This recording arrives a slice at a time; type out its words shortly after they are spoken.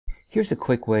Here's a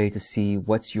quick way to see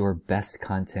what's your best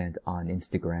content on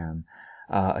Instagram.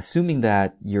 Assuming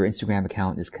that your Instagram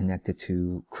account is connected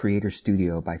to Creator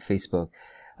Studio by Facebook,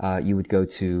 you would go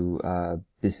to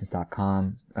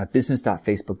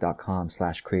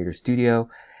business.facebook.com/Creator Studio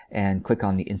and click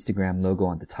on the Instagram logo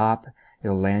on the top.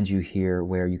 It'll land you here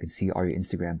where you can see all your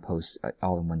Instagram posts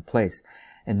all in one place.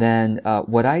 And then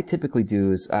what I typically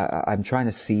do is I'm trying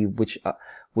to see which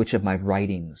of my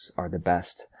writings are the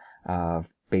best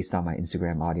based on my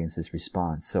Instagram audience's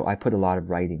response. So I put a lot of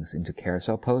writings into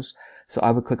carousel posts. So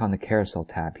I would click on the carousel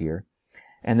tab here.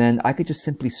 And then I could just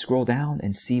simply scroll down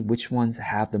and see which ones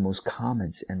have the most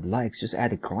comments and likes. Just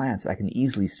at a glance, I can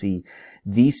easily see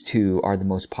these two are the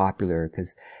most popular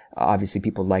because obviously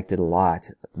people liked it a lot.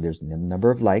 There's a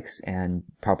number of likes and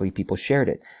probably people shared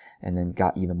it and then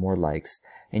got even more likes.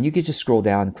 And you could just scroll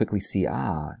down and quickly see,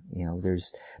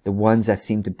 there's the ones that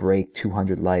seem to break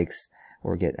 200 likes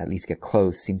or at least get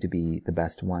close seem to be the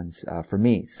best ones for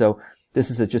me. So this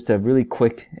is just a really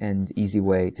quick and easy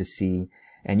way to see.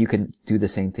 And you can do the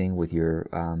same thing with your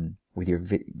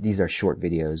these are short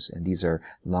videos and these are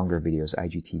longer videos.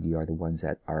 IGTV are the ones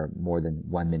that are more than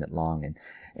 1 minute long.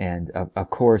 And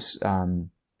of course,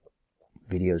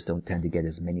 videos don't tend to get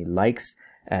as many likes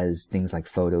as things like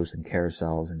photos and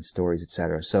carousels and stories,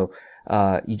 etc. So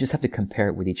you just have to compare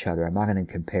it with each other. I'm not going to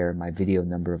compare my video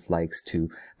number of likes to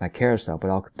my carousel, but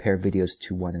I'll compare videos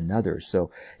to one another. So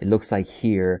it looks like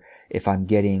here, if I'm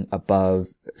getting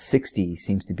above 60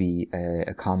 seems to be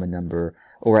a common number,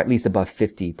 or at least above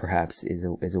 50 perhaps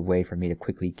is a way for me to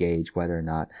quickly gauge whether or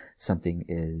not something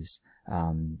is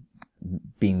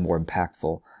being more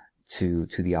impactful to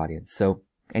the audience. So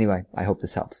anyway, I hope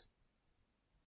this helps.